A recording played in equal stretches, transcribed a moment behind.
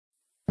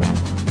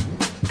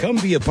Come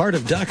be a part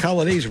of Doc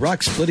Holliday's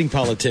Rock Splitting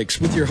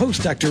Politics with your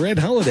host, Dr. Ed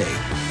Holliday.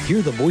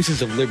 Hear the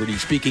voices of liberty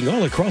speaking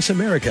all across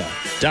America.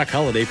 Doc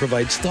Holliday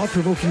provides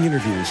thought-provoking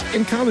interviews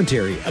and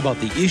commentary about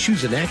the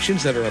issues and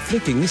actions that are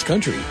afflicting this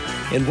country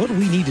and what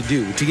we need to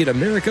do to get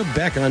America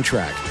back on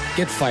track.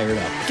 Get fired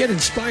up, get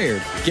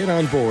inspired, get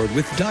on board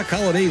with Doc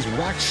Holliday's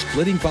Rock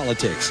Splitting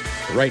Politics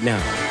right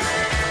now.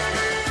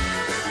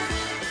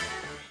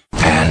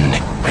 And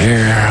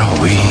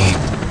here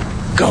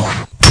we go.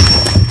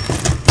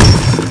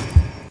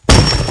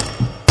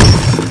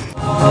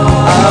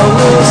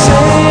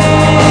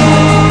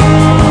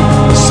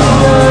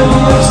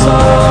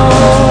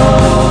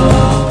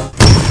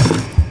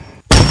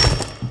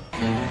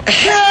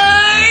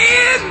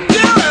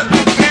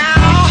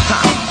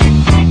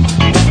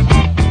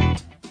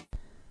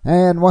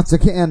 And once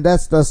again,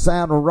 that's the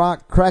sound of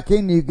rock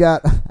cracking. You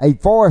got a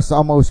forest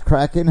almost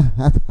cracking.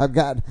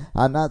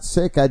 I'm not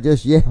sick. I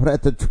just yelled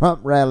at the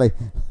Trump rally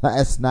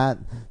last night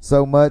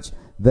so much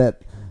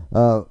that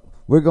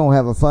we're going to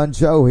have a fun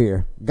show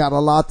here. Got a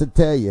lot to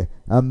tell you.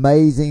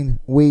 Amazing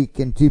week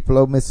in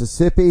Tupelo,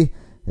 Mississippi.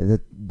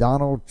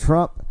 Donald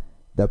Trump,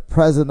 the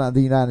President of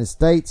the United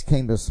States,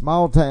 came to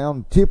small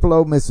town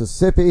Tupelo,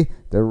 Mississippi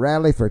to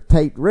rally for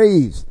Tate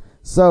Reeves.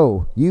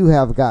 So you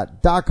have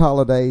got Doc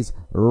Holliday's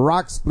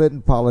Rock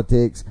Splitting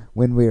Politics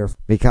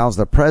because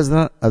the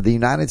President of the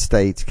United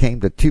States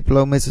came to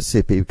Tupelo,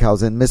 Mississippi,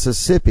 because in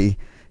Mississippi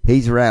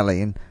he's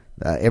rallying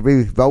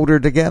every voter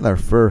together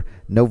for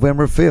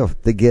November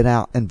 5th to get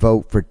out and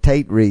vote for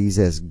Tate Reeves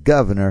as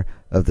governor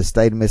of the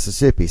state of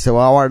Mississippi. So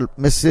all our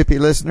Mississippi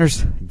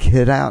listeners,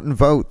 get out and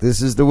vote.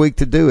 This is the week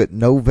to do it,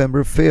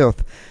 November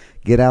 5th.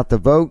 Get out to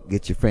vote.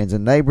 Get your friends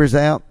and neighbors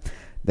out.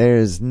 There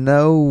is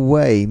no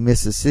way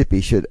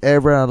Mississippi should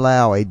ever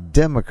allow a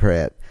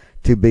Democrat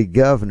to be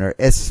governor,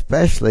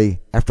 especially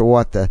after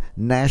what the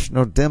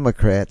National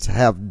Democrats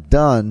have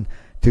done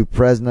to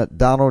President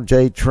Donald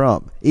J.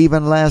 Trump,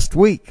 even last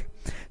week.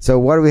 So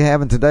what do we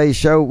have in today's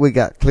show? We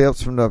got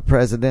clips from the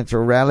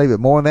presidential rally, but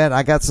more than that,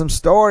 I got some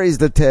stories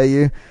to tell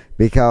you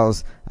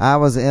because I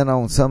was in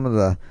on some of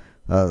the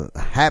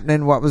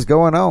happening, what was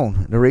going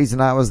on. The reason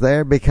I was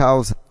there,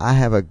 because I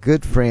have a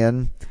good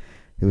friend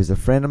who was a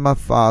friend of my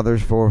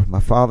father's before my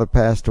father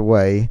passed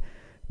away,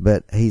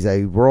 but he's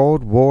a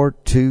World War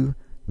II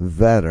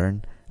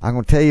veteran. I'm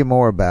going to tell you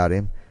more about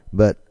him,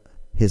 but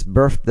his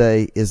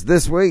birthday is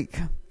this week.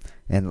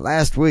 And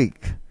last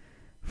week,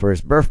 for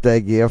his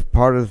birthday gift,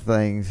 part of the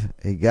things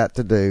he got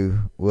to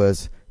do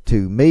was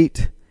to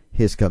meet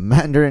his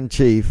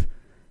commander-in-chief,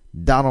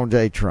 Donald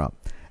J. Trump.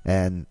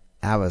 And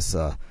I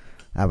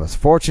was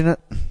fortunate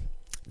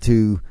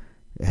to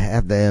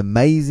have the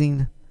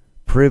amazing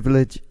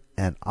privilege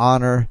and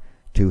honor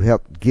to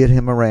help get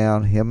him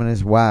around, him and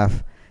his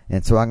wife.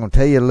 And so I'm going to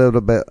tell you a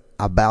little bit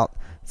about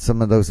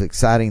some of those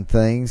exciting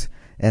things.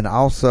 And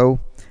also,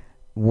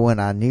 when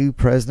I knew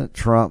President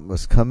Trump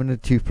was coming to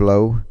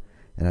Tupelo,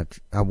 and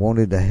I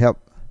wanted to help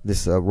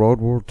this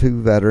World War II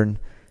veteran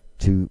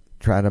to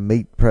try to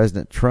meet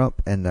President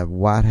Trump, and the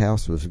White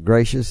House was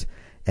gracious.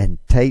 And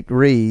Tate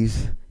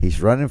Reeves,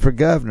 he's running for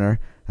governor.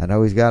 I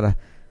know he's got to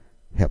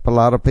help a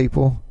lot of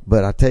people,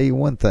 but I tell you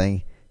one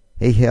thing,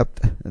 he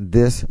helped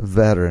this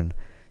veteran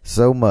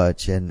so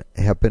much and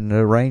helping to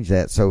arrange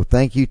that. So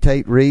thank you,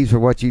 Tate Reeves, for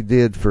what you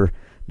did for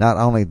not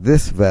only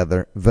this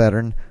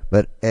veteran,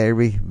 but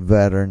every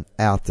veteran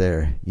out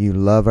there. You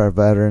love our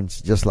veterans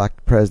just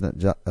like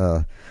President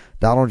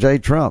Donald J.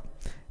 Trump,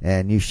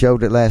 and you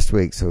showed it last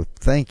week. So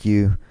thank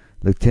you,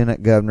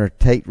 Lieutenant Governor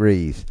Tate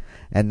Reeves.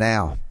 And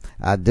now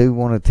I do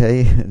want to tell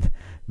you,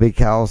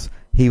 because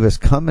he was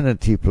coming to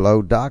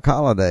Tupelo, Doc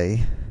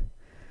Holliday,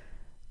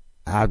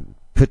 I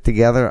put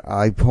together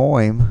a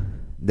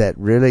poem that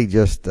really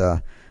just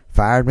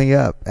fired me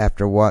up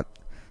after what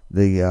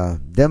the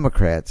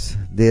Democrats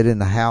did in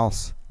the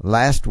House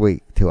last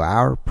week to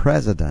our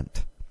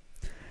president.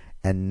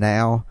 And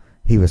now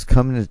he was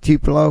coming to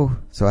Tupelo,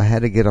 so I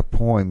had to get a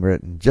poem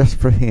written just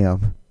for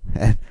him.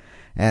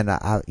 And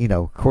I,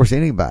 of course,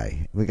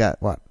 anybody. We got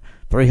over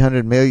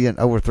 300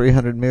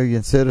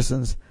 million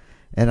citizens,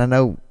 and I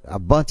know a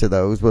bunch of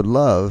those would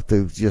love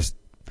to just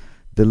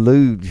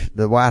deluge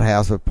the White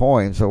House with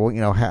poems. So,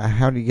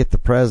 how do you get the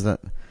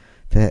president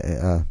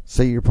to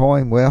see your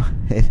poem? Well,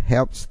 it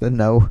helps to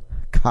know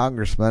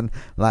congressman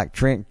like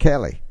Trent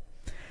Kelly,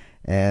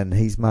 and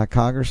he's my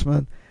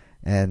congressman,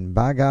 and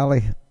by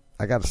golly,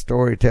 I got a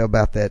story to tell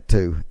about that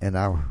too, and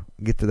I'll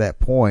get to that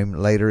poem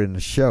later in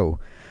the show.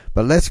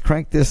 But let's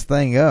crank this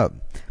thing up.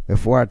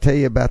 Before I tell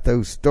you about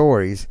those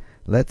stories,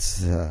 let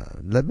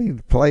me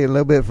play a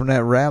little bit from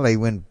that rally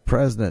when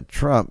President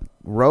Trump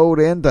rode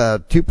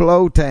into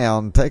Tupelo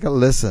town. Take a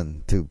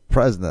listen to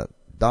President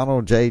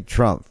Donald J.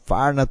 Trump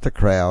firing up the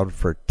crowd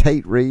for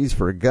Tate Reeves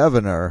for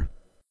governor.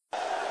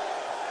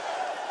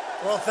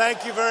 Well,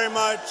 thank you very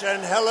much,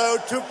 and hello,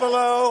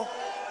 Tupelo.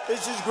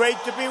 This is great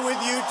to be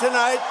with you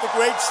tonight, the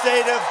great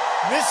state of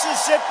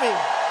Mississippi.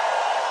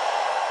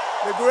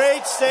 The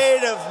great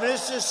state of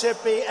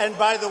Mississippi. And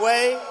by the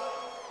way,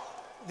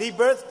 the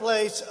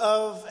birthplace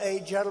of a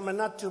gentleman,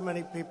 not too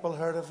many people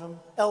heard of him,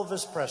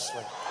 Elvis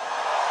Presley.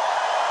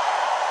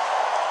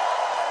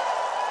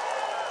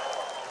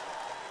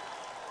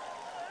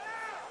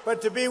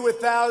 But to be with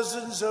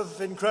thousands of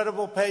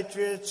incredible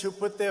patriots who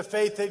put their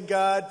faith in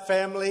God,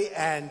 family,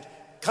 and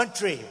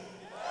country.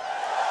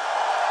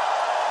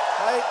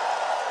 Right?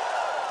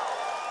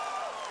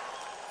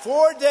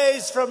 4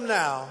 days from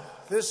now,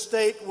 this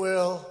state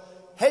will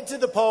head to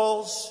the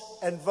polls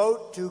and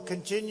vote to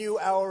continue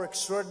our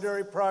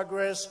extraordinary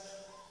progress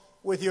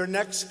with your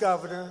next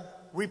governor,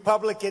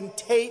 Republican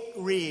Tate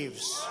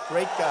Reeves.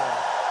 Great guy.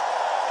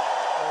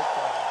 Great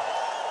guy.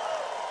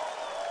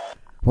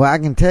 Well, I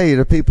can tell you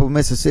the people of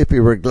Mississippi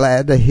were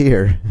glad to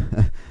hear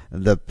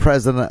the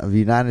President of the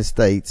United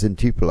States in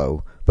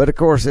Tupelo. But, of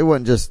course, it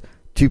wasn't just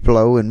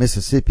Tupelo and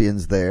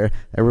Mississippians there.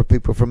 There were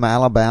people from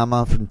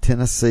Alabama, from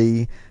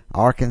Tennessee,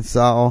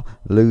 Arkansas,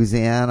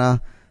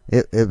 Louisiana.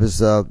 It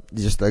was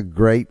just a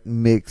great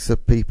mix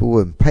of people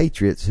and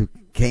patriots who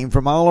came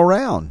from all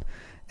around.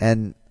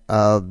 And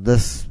I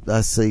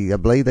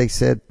believe they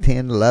said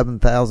 10,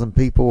 11,000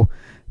 people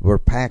were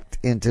packed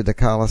into the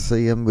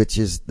Coliseum, which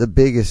is the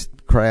biggest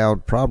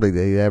crowd probably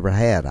they ever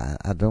had.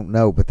 I don't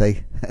know, but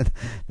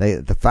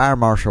the fire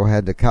marshal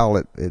had to call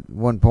it at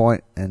one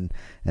point, and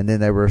then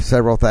there were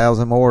several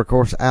thousand more, of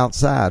course,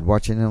 outside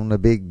watching on the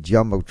big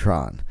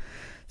jumbotron.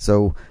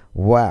 So,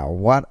 wow,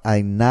 what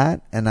a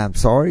night. And I'm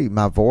sorry,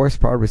 my voice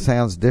probably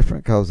sounds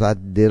different because I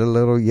did a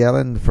little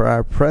yelling for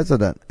our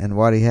president and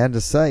what he had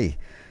to say.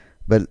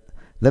 But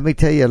let me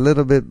tell you a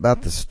little bit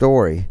about the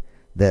story,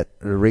 that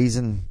the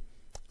reason,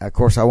 of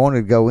course, I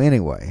wanted to go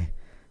anyway.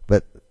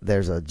 But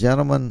there's a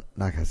gentleman,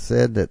 like I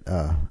said, that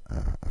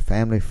a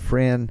family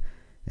friend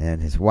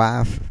and his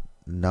wife,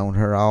 known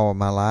her all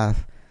my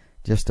life,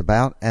 just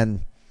about.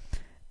 And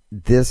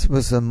this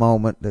was a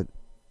moment that,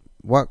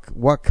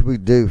 what could we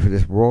do for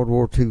this World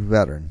War II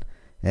veteran?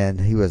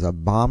 And he was a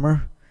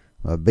bomber,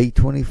 a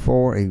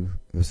B-24.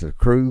 He was a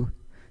crew.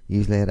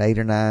 Usually had 8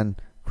 or 9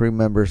 crew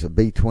members, a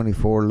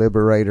B-24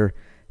 Liberator,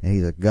 and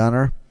he's a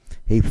gunner.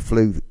 He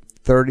flew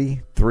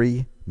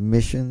 33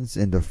 missions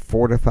into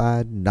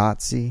fortified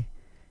Nazi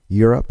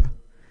Europe.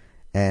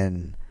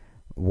 And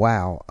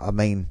wow, I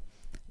mean,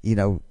 you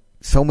know,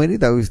 so many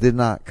of those did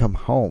not come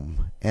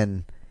home.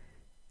 And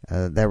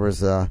there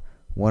was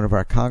one of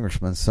our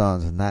congressman's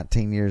sons,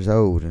 19 years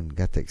old, and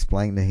got to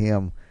explain to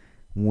him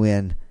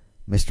when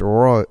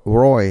Mr.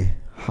 Roy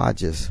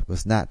Hodges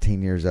was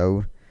 19 years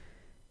old,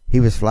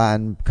 he was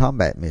flying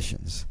combat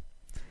missions.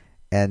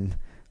 And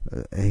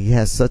he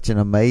has such an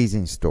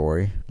amazing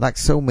story, like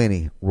so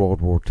many World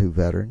War II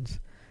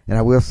veterans. And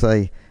I will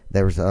say,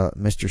 there was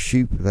Mr.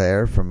 Shoup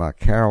there from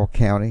Carroll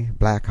County,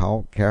 Black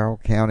Hawk, Carroll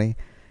County,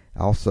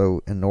 also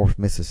in North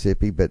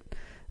Mississippi. But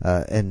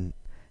and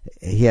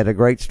he had a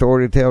great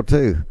story to tell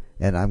too.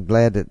 And I'm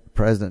glad that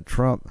President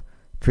Trump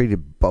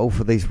treated both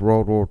of these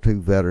World War II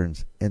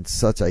veterans in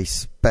such a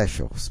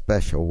special,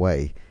 special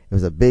way. It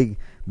was a big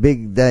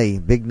day,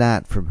 big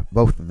night for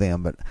both of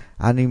them. But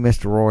I knew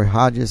Mr. Roy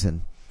Hodges,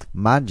 and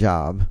my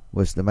job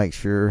was to make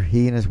sure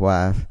he and his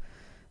wife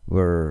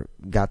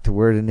got to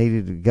where they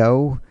needed to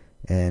go.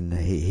 And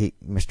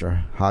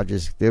Mr.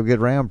 Hodges still get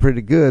around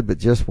pretty good, but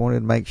just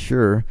wanted to make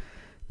sure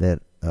that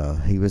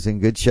he was in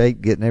good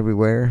shape, getting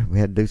everywhere. We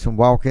had to do some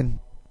walking,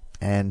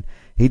 and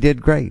he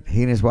did great.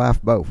 He and his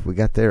wife both. We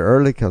got there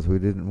early because we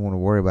didn't want to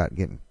worry about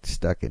getting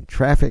stuck in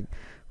traffic.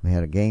 We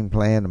had a game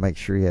plan to make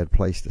sure he had a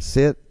place to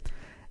sit.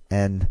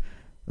 And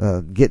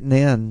getting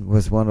in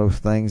was one of those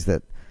things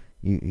that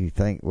you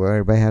think, well,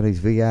 everybody had these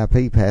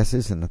VIP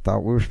passes, and I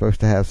thought we were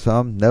supposed to have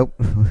some. Nope.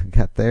 We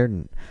got there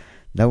and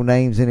no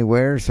names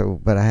anywhere.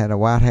 But I had a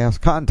White House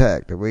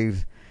contact.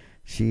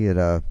 She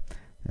had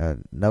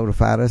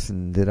notified us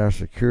and did our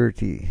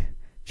security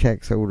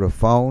checks over the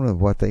phone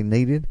of what they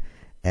needed.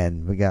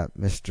 And we got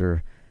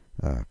Mr.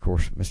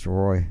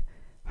 Roy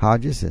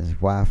Hodges and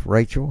his wife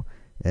Rachel.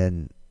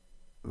 And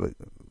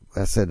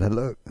I said,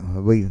 look,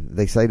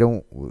 they say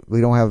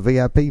we don't have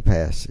a VIP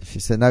pass. She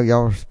said, no,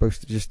 y'all are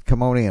supposed to just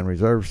come on in,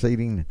 reserve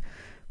seating.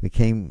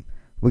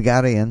 We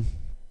got in.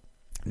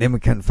 Then we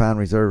couldn't find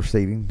reserve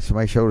seating.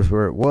 Somebody showed us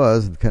where it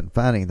was and couldn't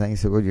find anything. He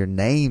said, well, your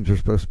names are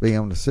supposed to be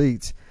on the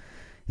seats,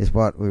 is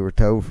what we were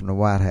told from the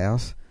White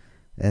House.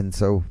 And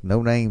so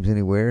no names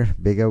anywhere.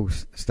 Big old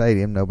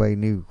stadium. Nobody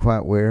knew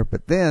quite where.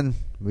 But then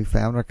we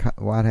found our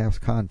White House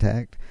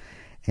contact,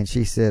 and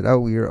she said,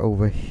 oh, you're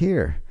over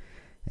here.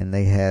 And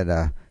they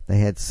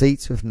had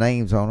seats with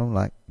names on them,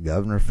 like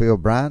Governor Phil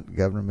Bryant,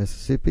 Governor of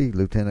Mississippi,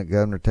 Lieutenant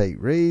Governor Tate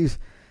Reeves,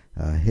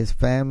 his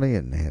family,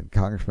 and they had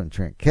Congressman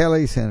Trent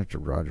Kelly, Senator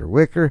Roger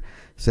Wicker,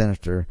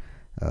 Senator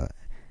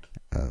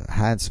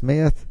Hyde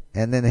Smith,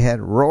 and then they had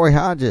Roy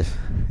Hodges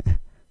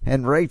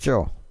and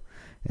Rachel.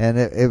 And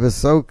it was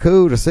so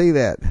cool to see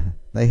that.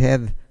 They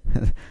had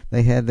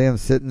them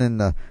sitting in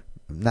the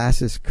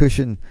nicest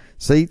cushioned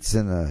seats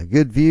and a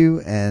good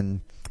view,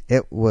 and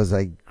it was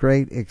a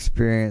great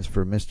experience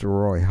for Mr.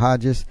 Roy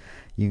Hodges.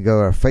 You can go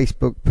to our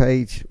Facebook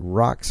page,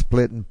 Rock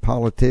Splitting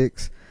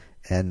Politics,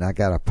 and I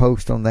got a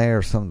post on there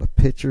of some of the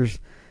pictures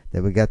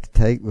that we got to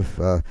take with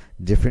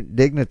different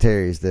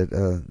dignitaries, that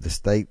the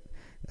state,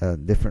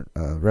 different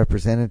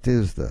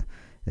representatives,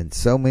 and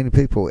so many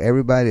people.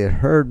 Everybody that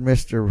heard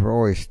Mr.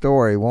 Roy's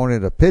story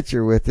wanted a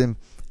picture with him,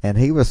 and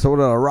he was sort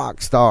of a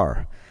rock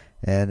star.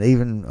 And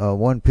even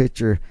one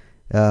picture,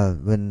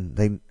 when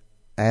they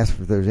asked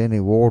if there's any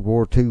World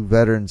War II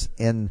veterans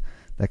in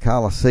the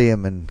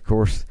Coliseum, and of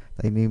course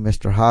they knew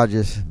Mr.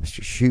 Hodges,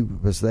 Mr.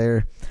 Shoup was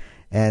there,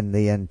 and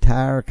the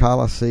entire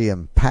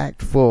Coliseum,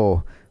 packed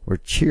full, were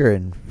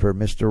cheering for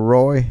Mr.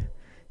 Roy,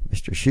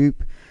 Mr. Shoup,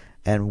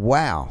 and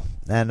wow.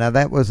 And now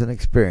that was an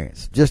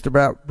experience. Just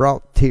about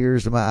brought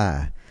tears to my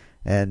eye.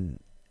 And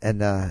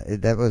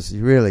that was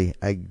really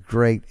a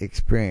great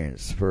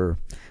experience for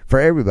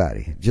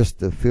everybody, just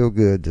to feel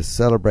good, to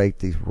celebrate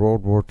these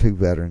World War II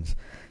veterans.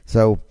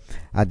 So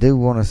I do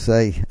want to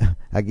say,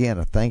 again,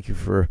 a thank you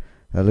for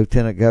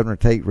Lieutenant Governor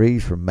Tate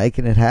Reeves for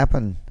making it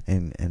happen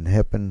and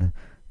helping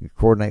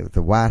coordinate with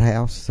the White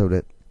House so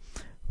that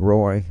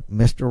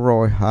Mr.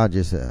 Roy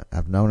Hodges,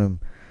 I've known him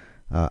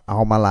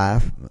all my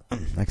life,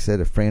 like I said,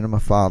 a friend of my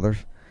father's,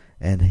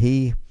 and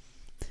he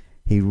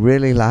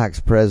really likes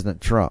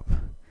President Trump.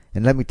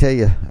 And let me tell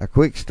you a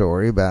quick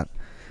story about,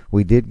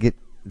 we did get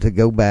to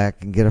go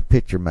back and get a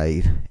picture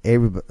made.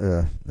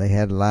 They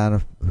had a line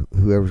of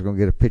whoever's going to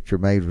get a picture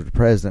made with the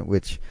president,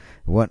 which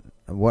wasn't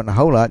a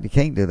whole lot. You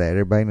can't do that.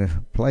 Everybody in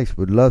the place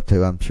would love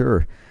to, I'm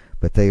sure.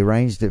 But they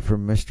arranged it for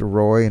Mr.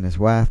 Roy and his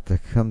wife to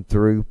come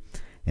through,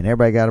 and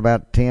everybody got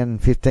about 10,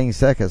 15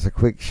 seconds, a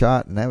quick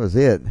shot, and that was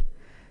it.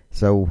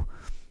 So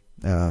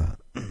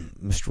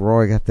Mr.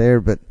 Roy got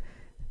there, but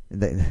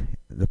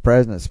the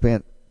president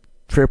spent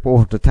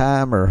triple the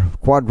time or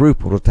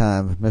quadruple the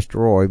time with Mr.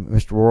 Roy.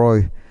 Mr.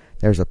 Roy,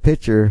 there's a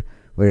picture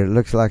where it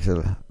looks like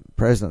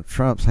President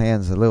Trump's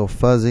hand's a little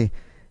fuzzy,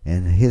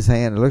 and his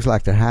hand, it looks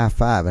like they're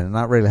high-fiving, and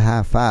not really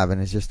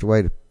high-fiving. It's just the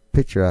way the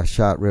picture I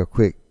shot real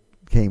quick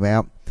came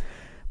out.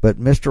 But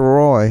Mr.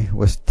 Roy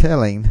was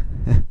telling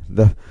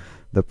the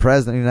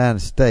President of the United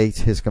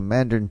States, his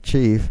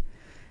Commander-in-Chief,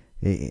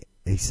 he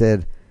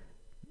said,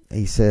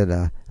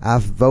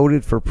 I've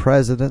voted for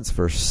presidents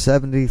for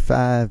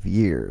 75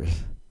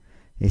 years.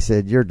 He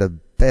said, you're the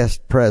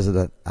best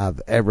president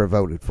I've ever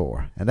voted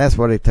for. And that's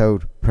what he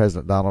told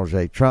President Donald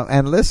J. Trump.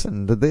 And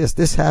listen to this.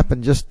 This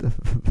happened just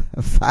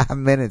 5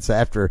 minutes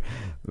after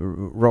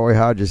Roy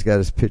Hodges got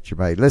his picture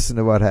made. Listen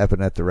to what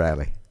happened at the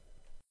rally.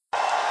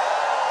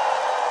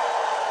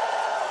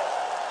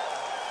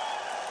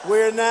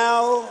 We're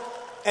now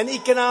an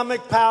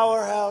economic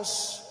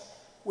powerhouse.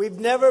 We've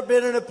never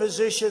been in a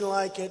position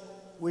like it.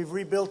 We've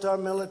rebuilt our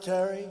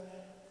military,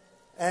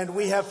 and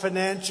we have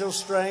financial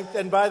strength.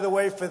 And by the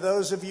way, for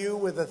those of you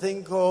with a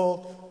thing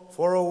called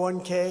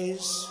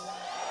 401ks,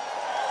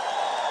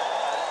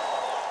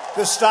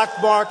 the stock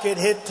market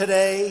hit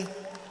today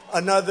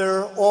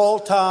another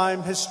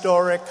all-time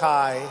historic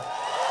high.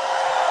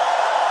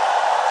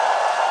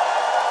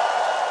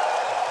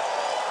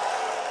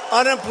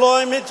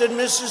 Unemployment in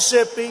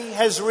Mississippi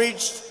has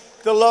reached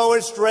the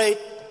lowest rate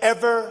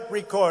ever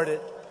recorded.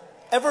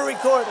 Ever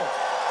recorded.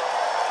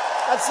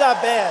 That's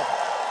not bad.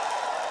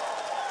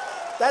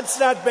 That's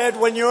not bad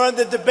when you're on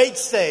the debate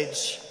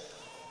stage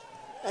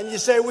and you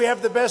say we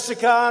have the best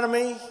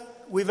economy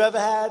we've ever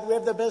had, we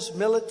have the best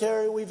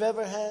military we've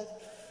ever had,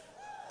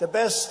 the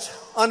best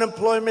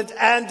unemployment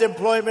and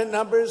employment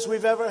numbers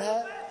we've ever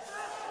had.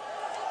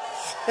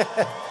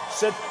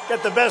 Said,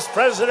 get the best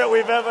president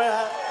we've ever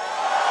had.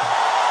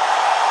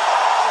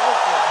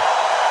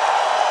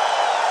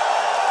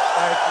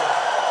 Thank you.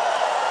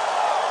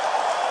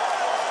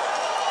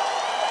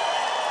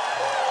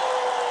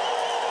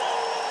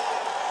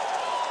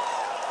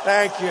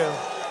 Thank you.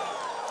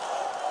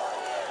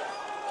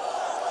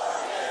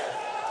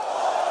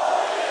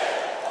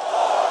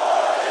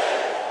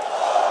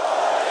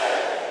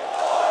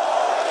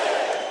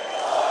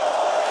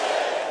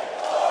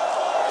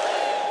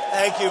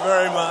 Thank you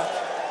very much.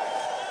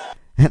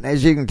 And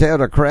as you can tell,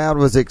 the crowd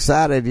was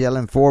excited,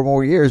 yelling 4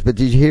 more years. But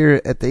did you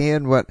hear at the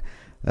end what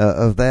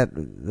of that?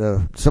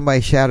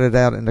 Somebody shouted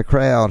out in the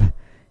crowd,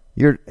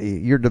 "You're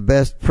the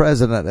best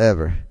president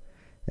ever."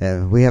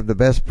 We have the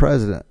best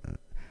president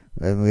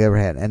we ever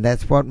had. And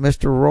that's what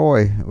Mr.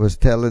 Roy was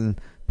telling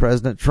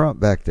President Trump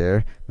back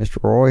there. Mr.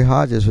 Roy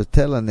Hodges was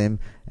telling him,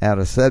 out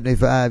of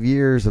 75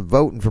 years of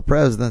voting for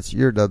presidents,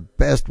 you're the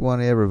best one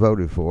he ever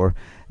voted for.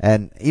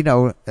 And, you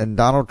know, and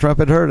Donald Trump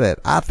had heard that.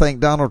 I think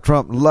Donald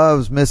Trump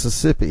loves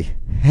Mississippi.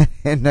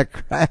 And the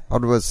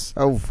crowd was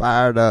so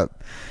fired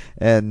up.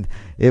 And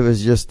it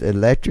was just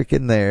electric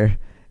in there.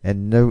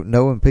 And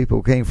knowing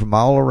people came from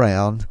all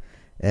around.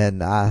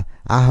 And I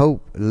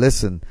hope,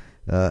 listen,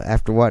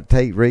 after what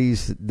Tate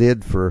Reeves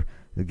did for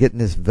getting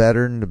this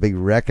veteran to be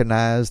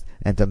recognized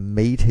and to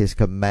meet his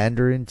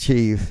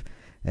commander-in-chief,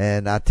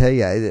 and I tell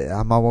you,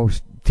 I'm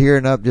almost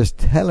tearing up just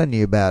telling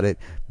you about it,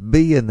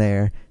 being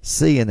there,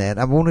 seeing that.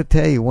 I want to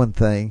tell you one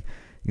thing.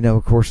 You know,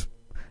 of course,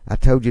 I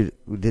told you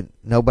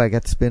nobody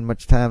got to spend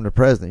much time with the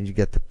president. You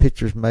get the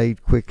pictures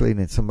made quickly, and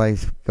then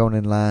somebody's going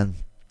in line.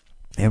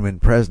 And when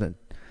President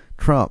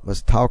Trump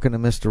was talking to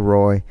Mr.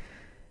 Roy,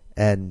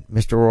 and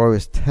Mr. Roy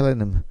was telling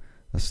him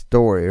a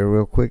story, a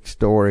real quick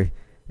story.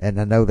 And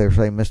I know they were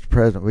saying, Mr.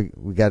 President,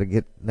 we got to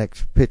get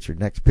next picture.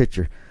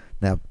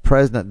 Now,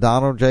 President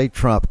Donald J.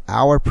 Trump,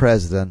 our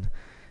president,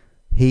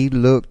 he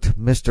looked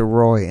Mr.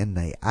 Roy in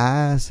the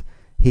eyes.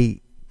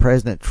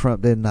 President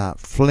Trump did not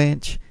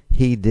flinch.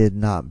 He did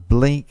not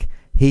blink.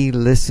 He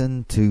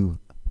listened to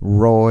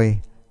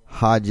Roy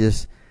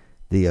Hodges,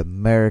 the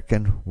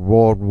American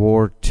World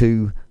War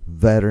II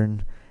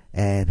veteran,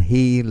 and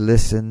he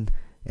listened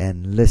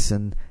and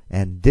listened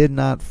and did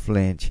not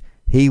flinch.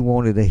 He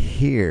wanted to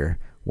hear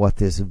what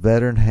this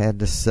veteran had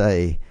to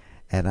say,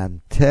 and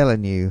I'm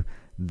telling you,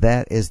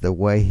 that is the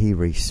way he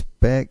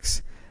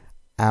respects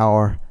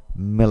our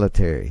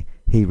military.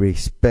 He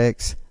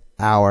respects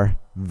our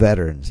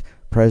veterans.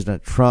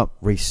 President Trump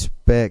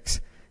respects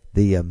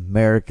the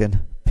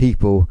American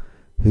people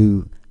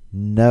who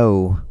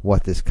know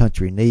what this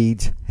country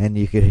needs, and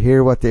you could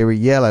hear what they were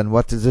yelling.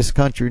 What does this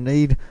country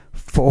need?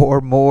 4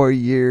 more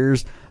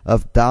years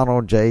of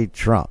Donald J.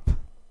 Trump.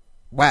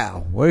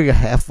 Wow, we're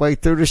halfway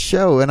through the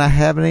show, and I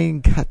haven't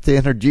even got to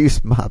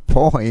introduce my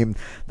poem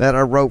that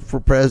I wrote for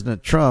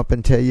President Trump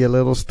and tell you a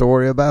little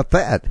story about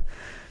that.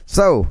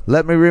 So,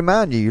 let me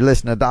remind you, you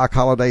listen to Doc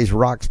Holliday's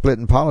Rock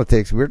Splitting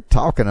Politics. We're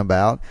talking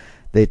about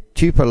the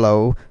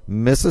Tupelo,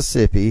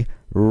 Mississippi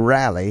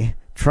rally,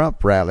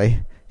 Trump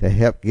rally, to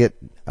help get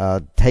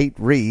Tate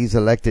Reeves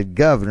elected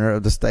governor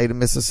of the state of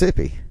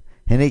Mississippi.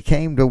 And he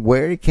came to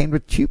where? He came to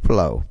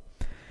Tupelo.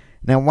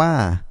 Now,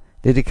 why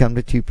did he come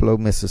to Tupelo,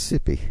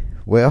 Mississippi?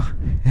 Well,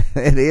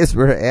 it is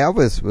where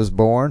Elvis was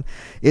born.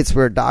 It's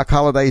where Doc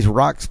Holliday's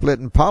Rock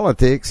Splitting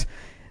Politics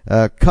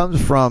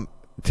comes from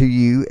to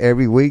you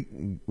every week.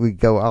 We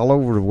go all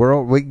over the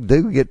world. We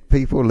do get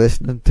people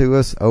listening to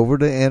us over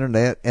the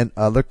internet in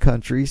other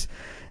countries.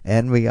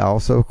 And we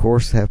also, of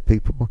course, have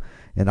people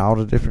in all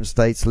the different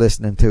states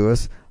listening to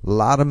us. A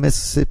lot of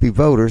Mississippi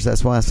voters.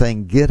 That's why I'm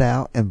saying get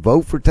out and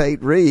vote for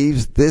Tate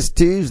Reeves this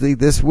Tuesday,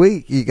 this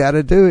week. You got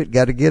to do it.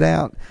 Got to get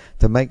out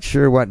to make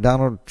sure what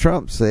Donald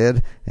Trump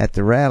said at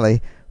the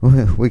rally.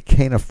 We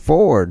can't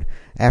afford,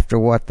 after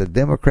what the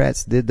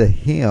Democrats did to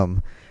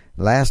him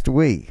last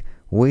week,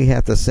 we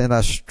have to send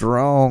a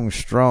strong,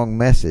 strong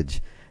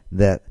message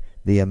that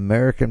the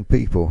American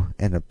people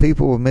and the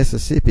people of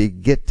Mississippi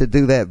get to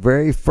do that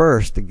very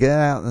first, to get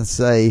out and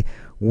say,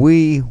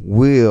 we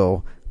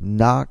will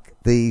knock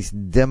these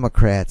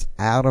Democrats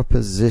out of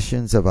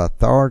positions of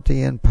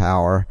authority and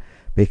power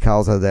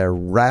because of their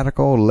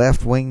radical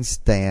left-wing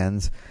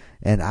stands.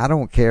 And I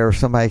don't care if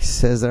somebody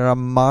says they're a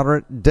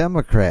moderate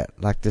Democrat,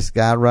 like this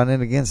guy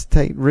running against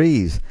Tate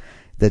Reeves.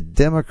 The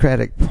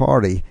Democratic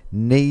Party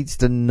needs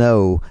to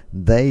know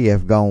they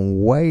have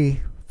gone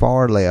way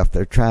far left.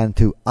 They're trying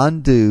to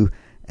undo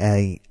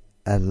an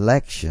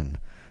election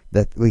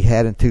that we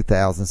had in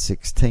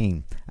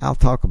 2016. I'll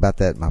talk about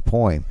that in my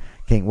poem.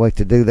 Can't wait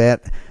to do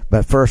that.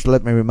 But first,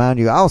 let me remind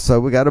you also,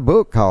 we got a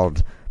book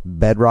called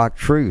Bedrock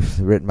Truth,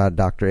 written by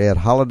Dr. Ed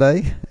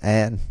Holliday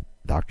and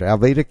Dr.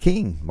 Alveda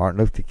King, Martin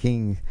Luther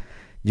King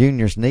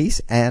Jr.'s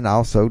niece, and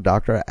also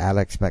Dr.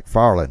 Alex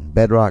McFarland.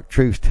 Bedrock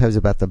Truth tells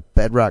about the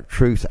bedrock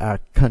truths our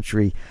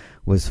country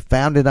was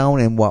founded on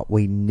and what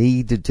we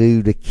need to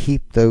do to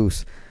keep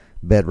those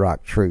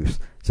bedrock truths.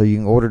 So you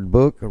can order the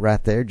book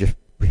right there. Just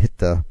hit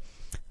the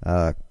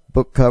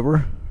book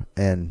cover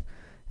and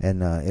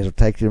it'll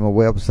take you to my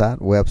website.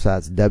 The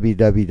website's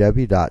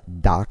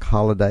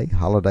www.docholliday.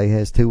 Holiday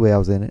has 2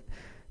 L's in it.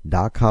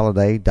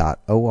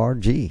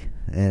 docholliday.org.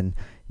 And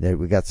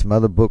we got some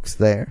other books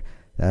there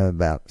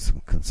about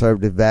some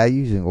conservative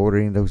values, and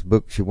ordering those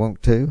books you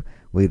want to.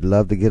 We'd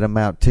love to get them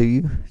out to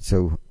you.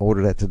 So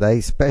order that today,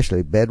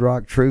 especially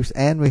Bedrock Truths.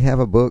 And we have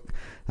a book.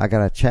 I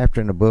got a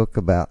chapter in the book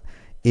about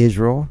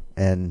Israel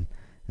and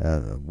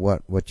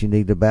what you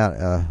need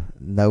to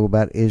know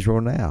about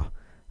Israel now.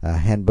 A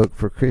handbook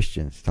for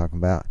Christians, talking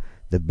about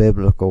the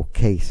biblical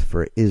case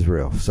for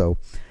Israel. So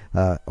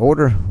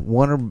order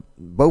one or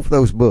both of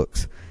those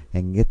books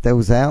and get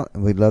those out,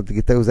 and we'd love to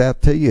get those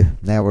out to you.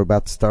 Now we're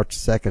about to start the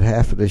second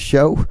half of the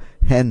show,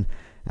 and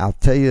I'll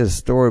tell you a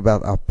story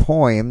about a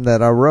poem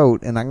that I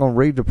wrote, and I'm going to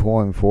read the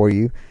poem for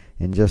you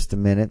in just a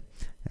minute,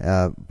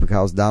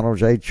 because Donald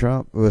J.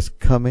 Trump was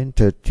coming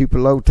to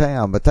Tupelo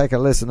town. But take a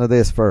listen to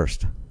this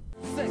first. You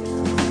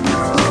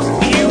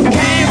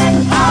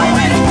can't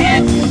always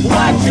get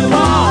what you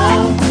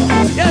want.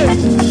 You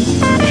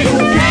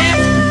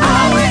can't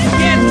always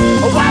get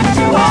what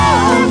you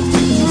want.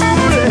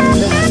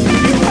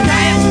 You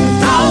can't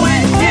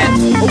always get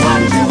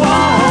what you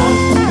want.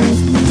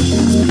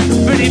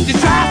 But if you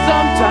try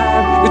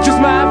sometime, you just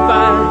might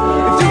find.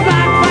 You just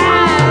might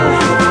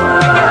find.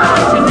 You get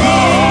what you need.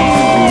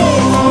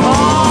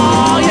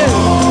 Oh yeah.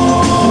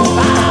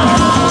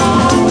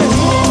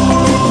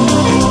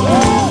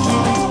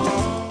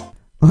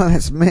 Well,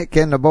 that's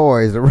Mick and the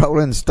Boys, the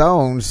Rolling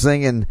Stones,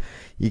 singing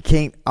You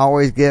Can't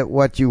Always Get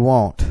What You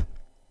Want.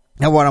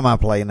 Now, what am I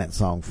playing that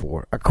song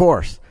for? Of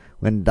course,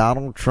 when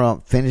Donald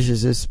Trump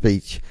finishes his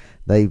speech,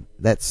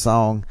 that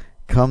song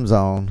comes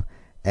on,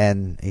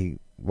 and he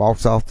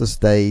walks off the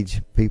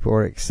stage. People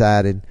are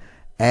excited,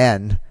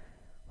 and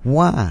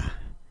Why?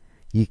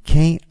 You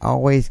can't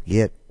always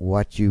get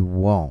what you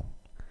want.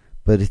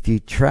 But if you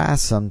try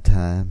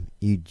sometime,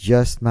 you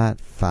just might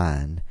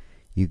find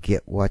you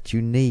get what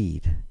you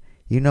need.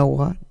 You know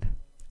what?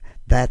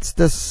 That's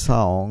the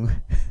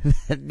song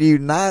that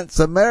unites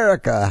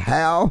America.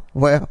 How?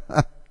 Well,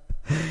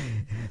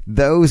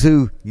 those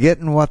who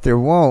getting what they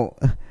want,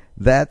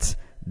 that's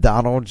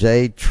Donald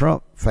J.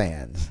 Trump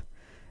fans.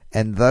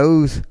 And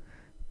those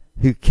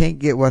who can't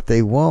get what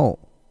they want,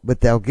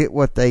 but they'll get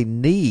what they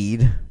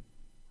need,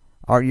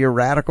 are your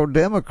radical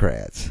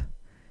Democrats.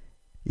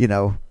 You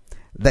know,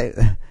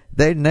 they're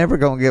never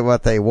going to get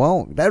what they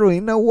want. They don't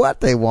even know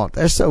what they want.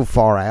 They're so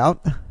far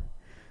out.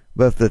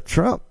 But if the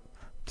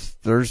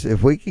Trumpsters,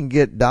 if we can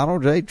get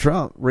Donald J.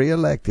 Trump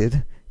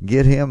reelected,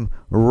 get him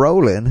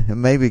rolling,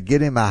 and maybe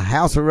get him a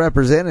House of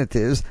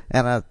Representatives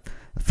and a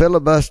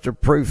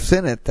filibuster-proof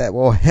Senate that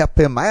will help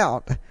him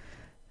out,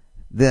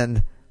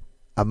 then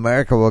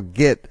America will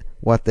get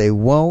what they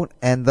want,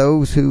 and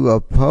those who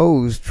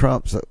oppose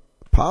Trump's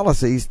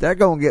policies, they're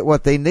going to get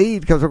what they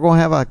need, because we're going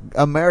to have an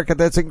America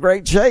that's in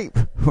great shape.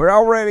 We're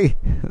already,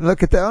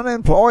 look at the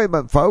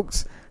unemployment,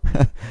 folks.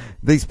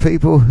 These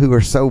people who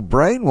are so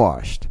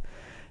brainwashed,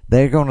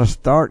 they're going to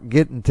start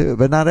getting to it,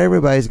 but not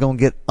everybody's going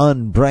to get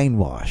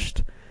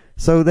unbrainwashed.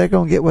 So they're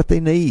going to get what they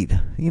need.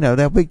 You know,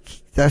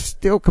 they'll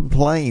still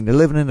complain. They're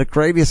living in the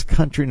greatest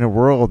country in the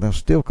world, and they'll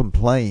still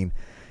complain.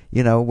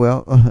 You know,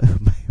 well,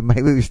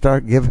 maybe we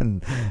start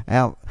giving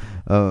out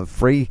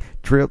free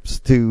trips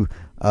to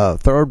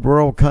third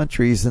world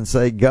countries and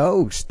say,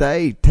 go,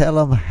 stay, tell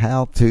them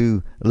how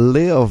to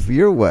live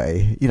your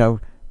way. You know,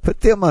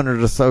 put them under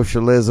the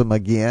socialism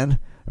again,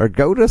 or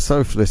go to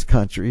socialist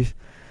countries.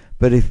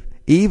 But if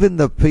even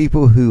the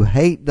people who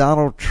hate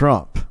Donald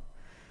Trump,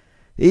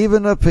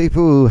 even the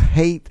people who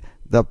hate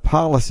the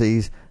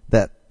policies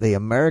that the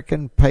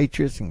American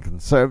patriots and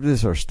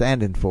conservatives are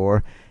standing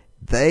for,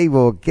 they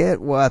will get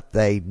what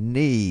they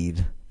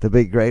need to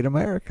be great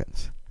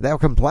Americans. They'll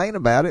complain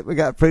about it. We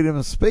got freedom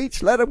of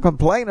speech. Let them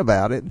complain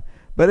about it.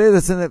 But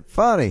isn't it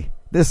funny?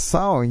 This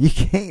song, you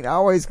can't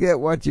always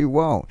get what you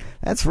want.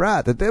 That's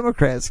right. The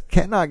Democrats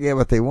cannot get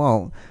what they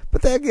want,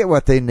 but they'll get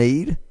what they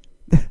need.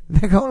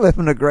 They're going to live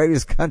in the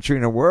greatest country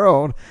in the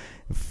world,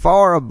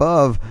 far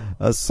above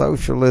a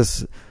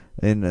socialist,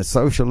 in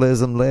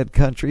socialism-led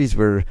countries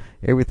where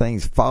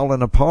everything's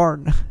falling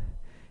apart,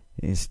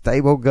 in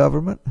stable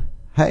government.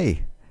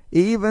 Hey,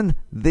 even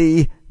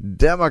the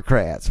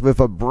Democrats with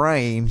a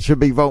brain should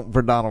be voting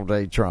for Donald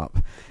J.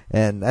 Trump.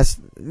 And that's,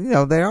 you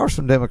know, there are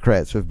some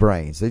Democrats with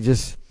brains. They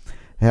just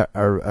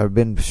are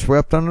been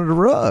swept under the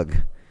rug.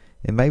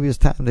 And maybe it's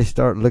time they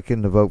start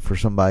looking to vote for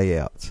somebody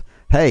else.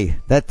 Hey,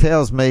 that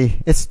tells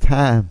me it's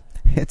time.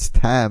 It's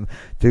time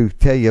to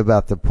tell you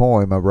about the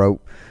poem I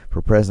wrote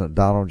for President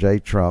Donald J.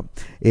 Trump.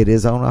 It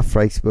is on our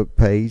Facebook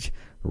page,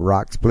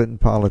 Rock Splitting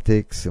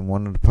Politics, and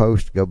one of the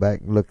posts, go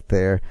back and look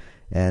there.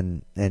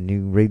 And you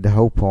can read the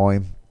whole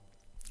poem.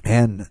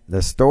 And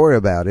the story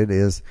about it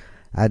is,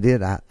 I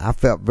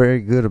felt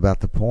very good about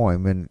the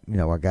poem, and, you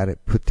know, I got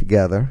it put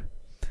together.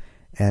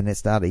 And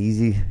it's not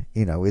easy,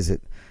 you know, is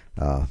it,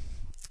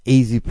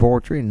 easy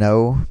poetry?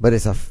 No, but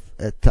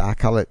I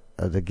call it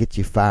to get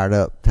you fired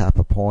up type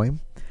of poem.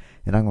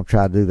 And I'm going to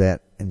try to do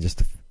that in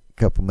just a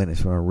couple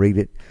minutes when I read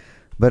it.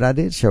 But I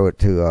did show it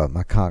to,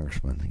 my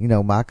congressman. You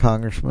know, my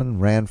congressman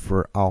ran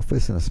for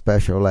office in a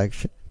special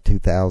election,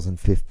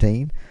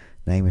 2015.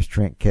 Name is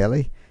Trent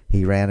Kelly.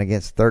 He ran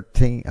against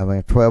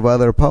 12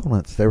 other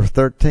opponents. There were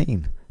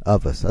 13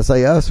 of us. I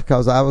say us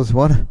because I was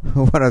one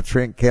of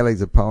Trent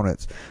Kelly's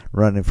opponents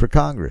running for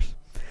Congress.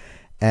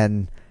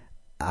 And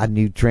I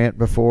knew Trent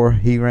before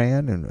he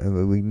ran,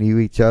 and we knew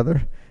each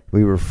other.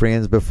 We were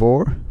friends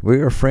before. We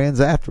were friends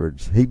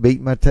afterwards. He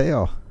beat my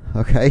tail.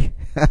 Okay.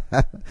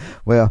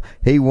 Well,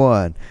 he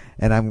won,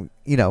 and I'm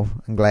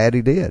glad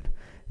he did.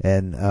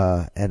 And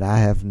I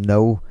have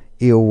no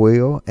ill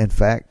will. In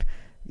fact,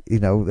 you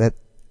know, that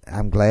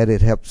I'm glad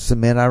it helped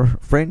cement our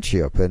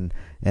friendship. And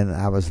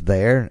I was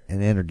there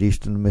and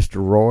introduced him to Mr.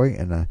 Roy.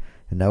 And I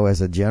know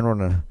as a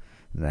general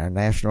in our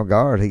National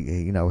Guard,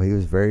 he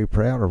was very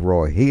proud of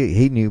Roy.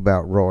 He knew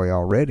about Roy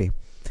already,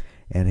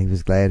 and he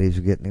was glad he was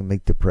getting to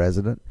meet the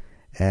president.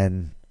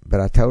 But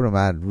I told him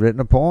I'd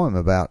written a poem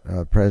about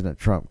President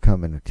Trump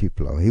coming to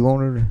Tupelo. He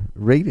wanted to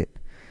read it.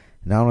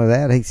 Not only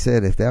that, he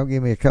said, if they'll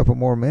give me a couple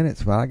more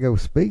minutes when I go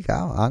speak,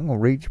 I'm going to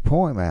read your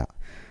poem out.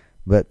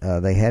 But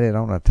they had it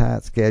on a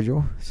tight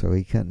schedule, so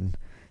he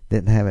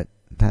didn't have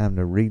time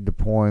to read the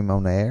poem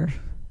on the air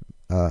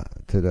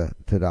to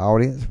the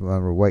audience while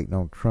we're waiting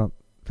on Trump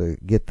to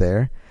get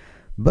there.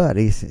 But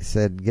he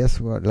said, guess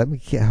what? Let me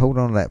hold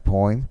on to that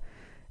poem.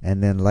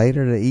 And then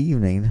later the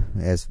evening,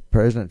 as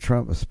President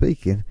Trump was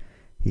speaking,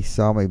 he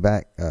saw me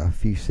back a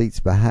few seats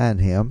behind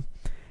him,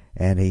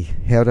 and he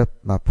held up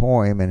my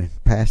poem and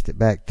passed it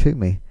back to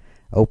me,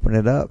 opened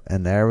it up,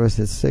 and there was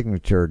his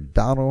signature,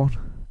 Donald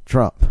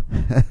Trump.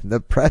 The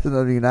President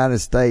of the United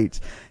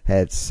States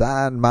had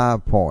signed my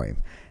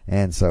poem.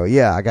 And so,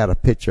 yeah, I got a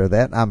picture of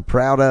that. I'm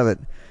proud of it.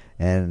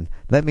 And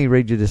let me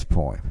read you this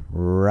poem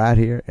right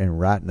here and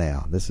right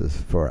now. This is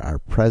for our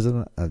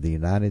President of the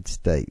United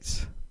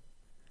States.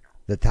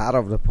 The title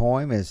of the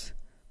poem is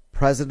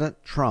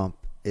President Trump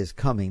is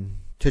Coming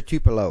to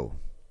Tupelo.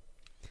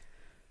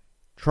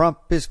 Trump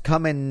is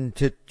coming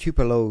to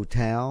Tupelo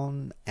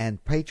town,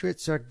 and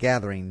patriots are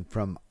gathering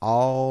from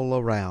all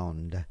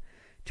around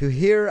to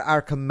hear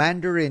our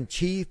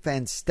commander-in-chief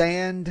and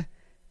stand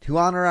to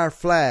honor our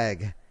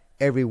flag,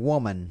 every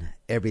woman,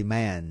 every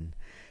man.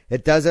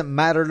 It doesn't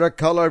matter the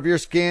color of your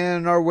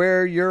skin or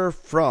where you're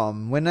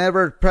from.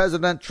 Whenever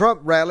President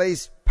Trump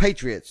rallies,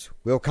 patriots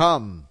will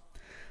come.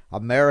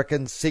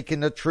 Americans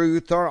seeking the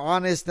truth are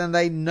honest, and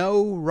they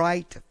know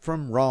right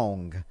from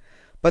wrong.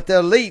 But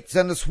the elites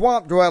and the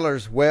swamp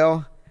dwellers,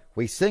 well,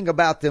 we sing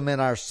about them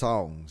in our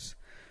songs.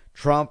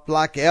 Trump,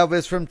 like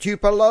Elvis from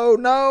Tupelo,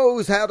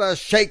 knows how to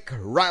shake,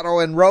 rattle,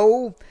 and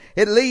roll.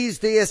 It leaves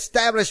the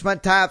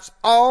establishment types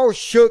all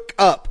shook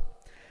up,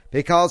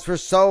 because for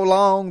so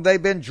long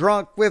they've been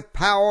drunk with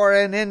power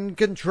and in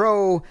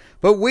control.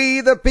 But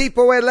we, the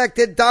people,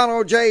 elected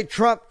Donald J.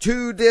 Trump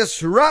to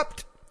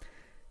disrupt,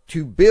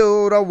 to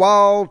build a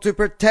wall to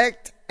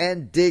protect,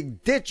 and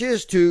dig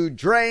ditches to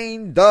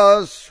drain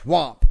the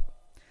swamp.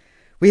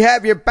 We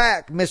have your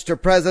back,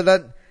 Mr.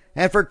 President,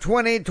 and for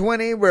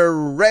 2020 we're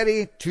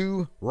ready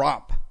to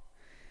romp.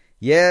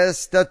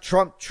 Yes, the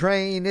Trump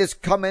train is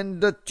coming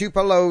to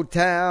Tupelo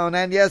town,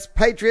 and yes,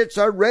 patriots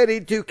are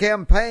ready to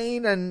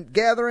campaign and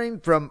gathering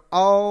from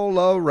all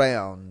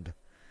around.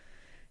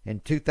 In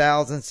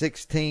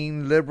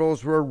 2016,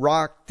 liberals were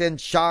rocked and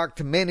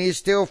shocked, many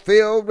still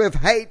filled with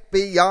hate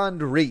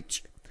beyond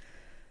reach.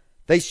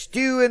 They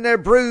stew in their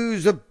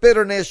brews of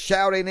bitterness,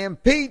 shouting,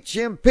 impeach,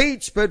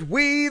 impeach, but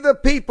we, the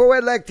people,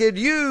 elected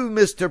you,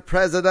 Mr.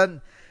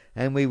 President,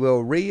 and we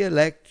will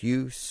re-elect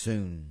you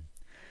soon.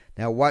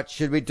 Now, what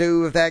should we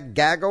do with that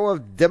gaggle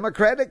of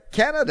Democratic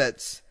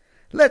candidates?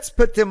 Let's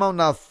put them on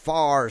the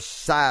far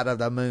side of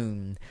the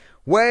moon.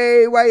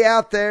 Way, way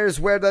out there's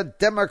where the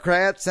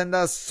Democrats and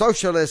the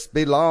Socialists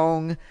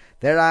belong.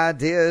 Their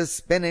ideas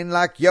spinning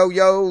like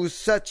yo-yos,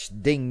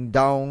 such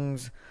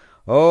ding-dongs.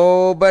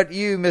 Oh, but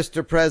you,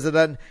 Mr.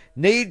 President,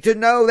 need to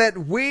know that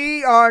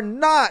we are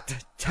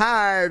not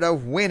tired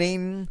of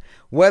winning,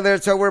 whether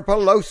it's over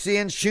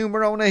Pelosi and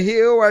Schumer on a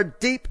hill or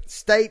deep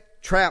state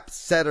trap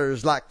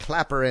setters like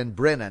Clapper and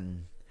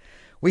Brennan.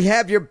 We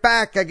have your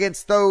back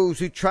against those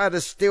who try to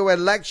steal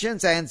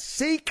elections and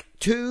seek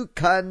to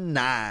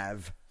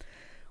connive.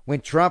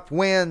 When Trump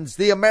wins,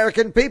 the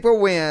American people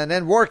win,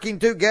 and working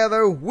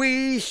together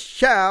we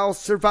shall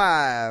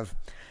survive.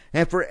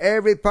 And for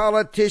every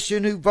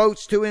politician who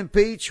votes to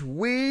impeach,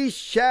 we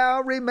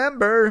shall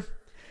remember.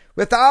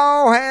 With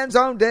all hands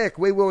on deck,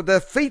 we will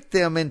defeat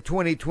them in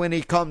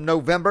 2020 come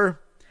November.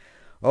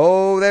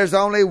 Oh, there's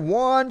only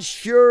one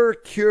sure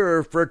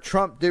cure for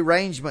Trump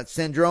derangement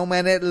syndrome,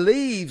 and it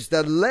leaves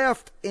the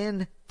left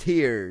in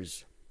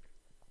tears.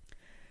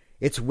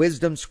 It's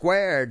wisdom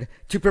squared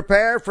to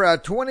prepare for a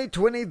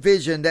 2020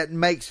 vision that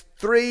makes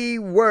 3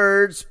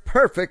 words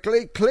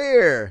perfectly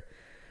clear.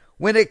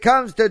 When it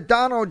comes to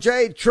Donald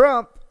J.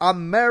 Trump,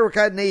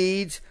 America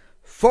needs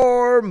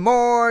 4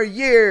 more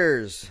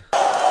years.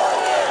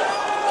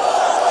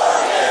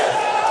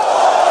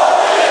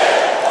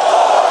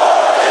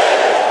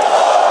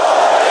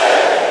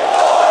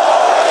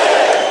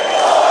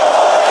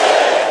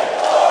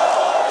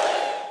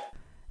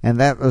 And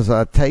that was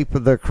a tape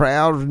of the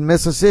crowd in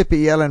Mississippi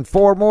yelling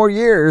 4 more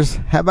years.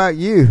 How about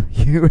you?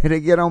 You ready to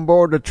get on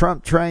board the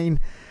Trump train?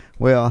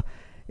 Well,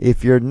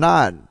 if you're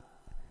not,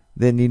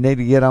 then you need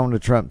to get on the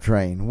Trump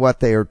train. What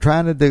they are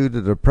trying to do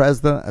to the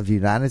President of the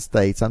United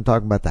States, I'm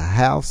talking about the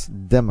House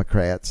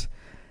Democrats,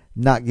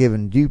 not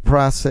giving due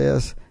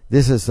process.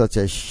 This is such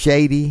a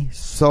shady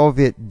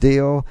Soviet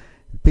deal.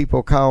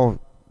 People call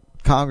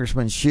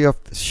Congressman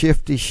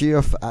Shifty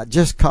Schiff. I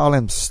just call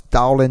him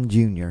Stalin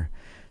Jr.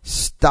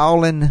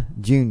 Stalin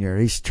Jr.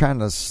 He's trying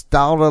to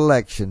stall the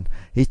election.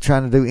 He's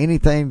trying to do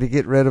anything to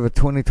get rid of a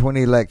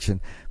 2020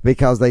 election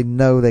because they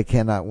know they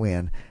cannot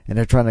win. And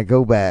they're trying to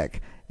go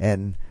back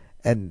and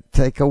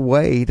take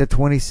away the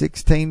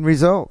 2016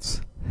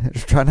 results.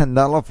 They're trying to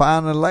nullify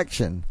an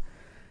election.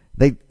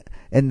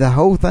 And the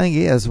whole thing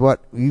is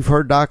what you've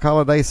heard Doc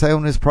Holliday say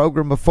on this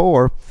program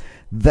before.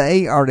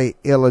 They are the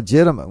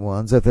illegitimate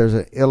ones if there's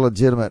an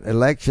illegitimate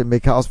election,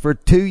 because for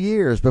 2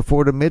 years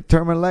before the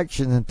midterm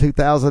elections in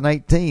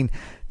 2018,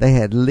 they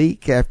had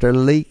leak after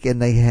leak,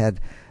 and they had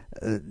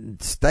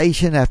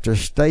station after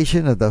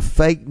station of the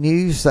fake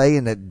news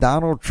saying that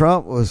Donald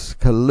Trump was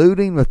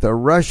colluding with the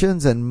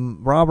Russians,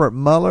 and Robert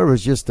Mueller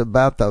was just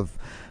about to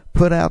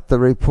put out the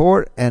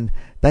report, and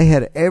they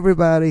had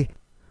everybody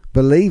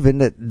believing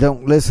that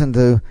don't listen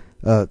to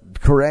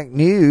correct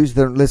news,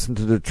 don't listen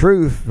to the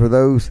truth. For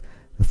those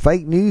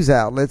fake news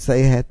outlets,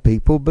 they had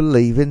people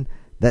believing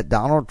that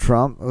Donald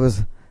Trump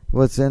was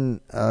in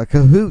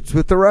cahoots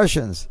with the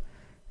Russians.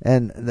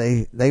 And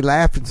they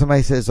laughed when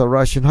somebody says a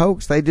Russian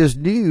hoax. They just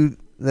knew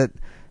that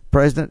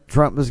President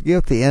Trump was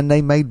guilty, and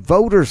they made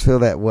voters feel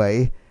that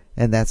way,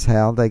 and that's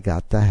how they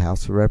got the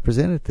House of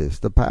Representatives,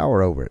 the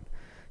power over it.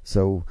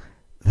 So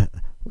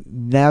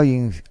now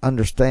you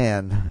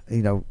understand,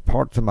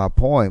 parts of my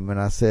poem when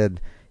I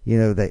said,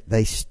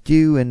 they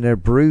stew in their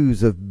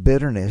brews of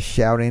bitterness,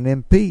 shouting,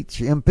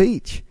 impeach,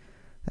 impeach.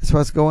 That's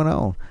what's going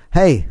on.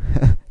 Hey,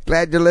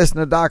 glad you're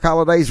listening to Doc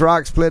Holliday's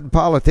Rock Splitting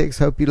Politics.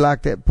 Hope you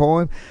liked that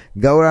poem.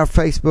 Go to our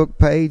Facebook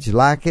page,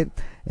 like it,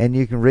 and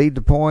you can read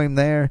the poem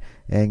there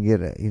and you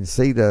can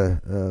see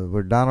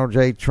where Donald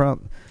J.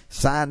 Trump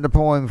signed the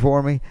poem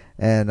for me,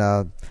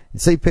 and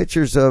see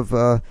pictures of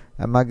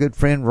my good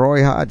friend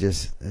Roy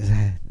Hodges.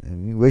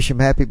 And wish him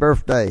happy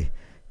birthday.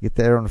 Get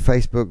there on the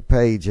Facebook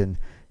page and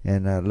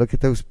look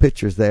at those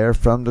pictures there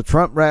from the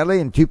Trump rally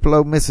in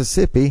Tupelo,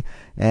 Mississippi.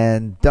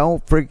 And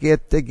don't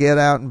forget to get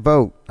out and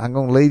vote. I'm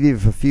going to leave you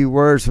with a few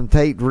words from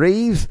Tate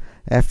Reeves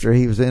after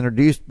he was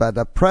introduced by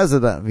the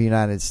President of the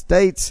United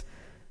States,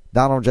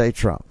 Donald J.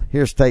 Trump.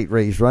 Here's Tate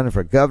Reeves running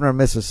for governor of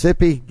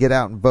Mississippi. Get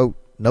out and vote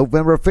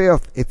November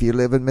 5th if you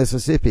live in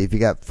Mississippi. If you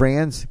got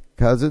friends,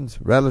 cousins,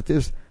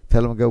 relatives,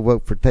 tell them to go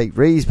vote for Tate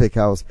Reeves,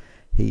 because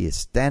he is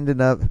standing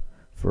up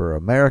for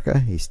America.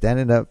 He's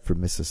standing up for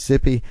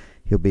Mississippi.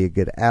 He'll be a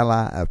good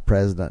ally of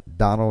President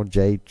Donald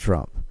J.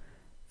 Trump,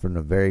 from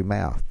the very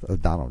mouth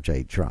of Donald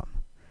J. Trump.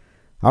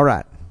 All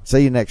right.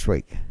 See you next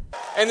week.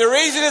 And the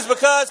reason is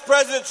because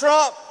President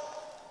Trump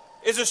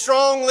is a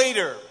strong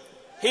leader.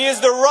 He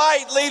is the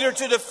right leader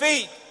to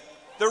defeat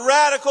the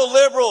radical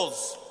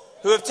liberals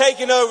who have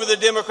taken over the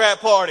Democrat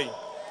Party.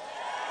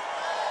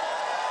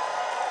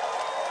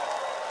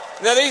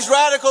 Now, these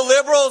radical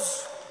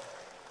liberals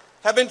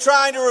have been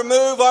trying to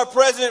remove our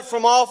president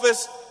from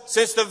office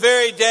since the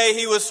very day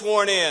he was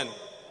sworn in.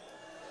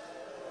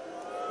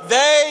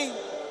 They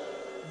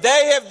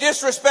have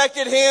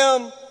disrespected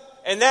him,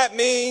 and that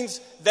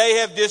means they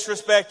have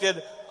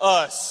disrespected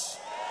us.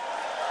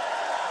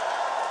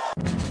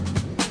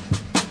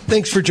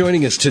 Thanks for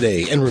joining us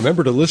today, and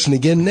remember to listen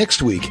again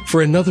next week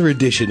for another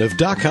edition of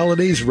Doc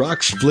Holliday's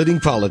Rock Splitting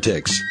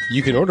Politics.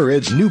 You can order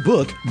Ed's new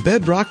book,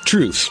 Bedrock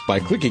Truths,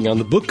 by clicking on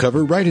the book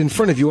cover right in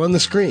front of you on the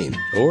screen,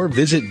 or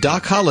visit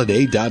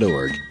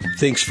DocHolliday.org.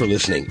 Thanks for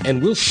listening,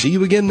 and we'll see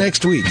you again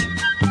next week.